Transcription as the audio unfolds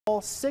All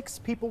 6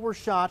 people were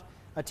shot.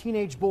 A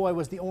teenage boy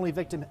was the only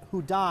victim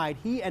who died.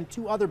 He and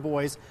 2 other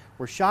boys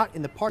were shot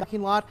in the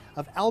parking lot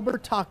of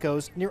Albert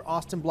Tacos near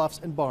Austin Bluffs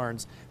and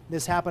Barnes.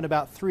 This happened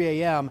about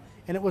 3 a.m.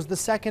 and it was the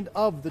second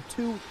of the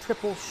 2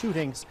 triple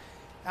shootings.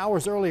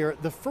 Hours earlier,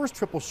 the first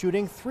triple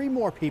shooting, 3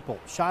 more people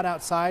shot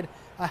outside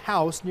a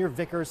house near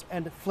Vickers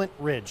and Flint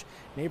Ridge.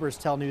 Neighbors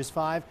tell News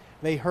 5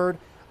 they heard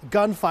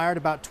gunfire at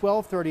about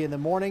 12:30 in the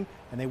morning,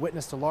 and they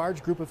witnessed a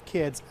large group of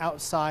kids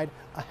outside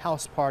a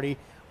house party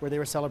where they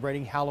were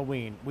celebrating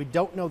Halloween. We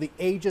don't know the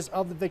ages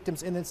of the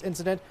victims in this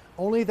incident,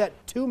 only that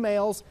 2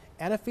 males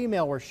and a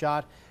female were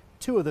shot.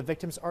 2 of the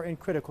victims are in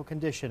critical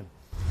condition.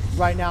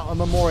 Right now, a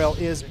memorial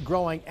is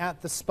growing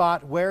at the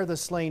spot where the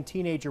slain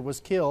teenager was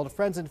killed.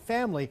 Friends and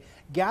family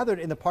gathered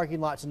in the parking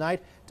lot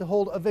tonight to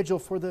hold a vigil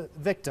for the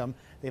victim.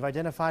 They've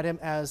identified him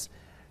as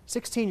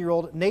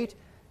 16-year-old Nate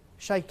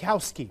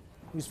Tchaikovsky.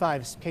 News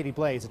 5's Katie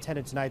Blaze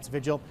attended tonight's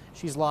vigil.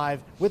 She's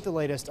live with the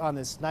latest on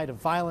this night of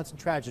violence and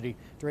tragedy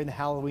during the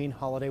Halloween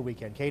holiday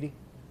weekend. Katie?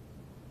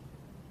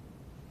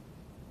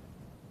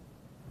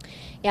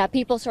 Yeah,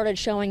 people started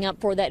showing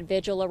up for that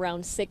vigil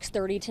around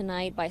 6:30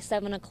 tonight. By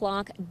 7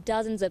 o'clock,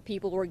 dozens of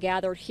people were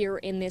gathered here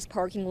in this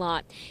parking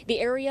lot. The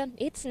area,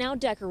 it's now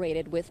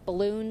decorated with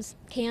balloons,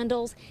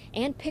 candles,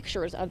 and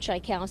pictures of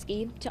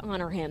Tchaikovsky to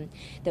honor him.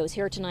 Those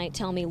here tonight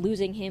tell me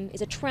losing him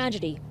is a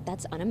tragedy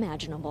that's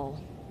unimaginable.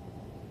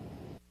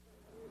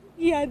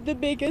 He had the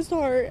biggest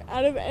heart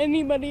out of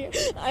anybody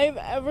I've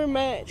ever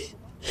met.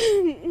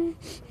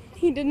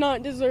 He did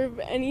not deserve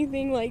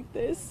anything like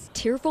this.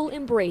 Tearful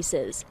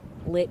embraces,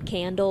 lit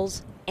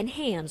candles, and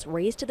hands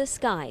raised to the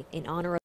sky in honor of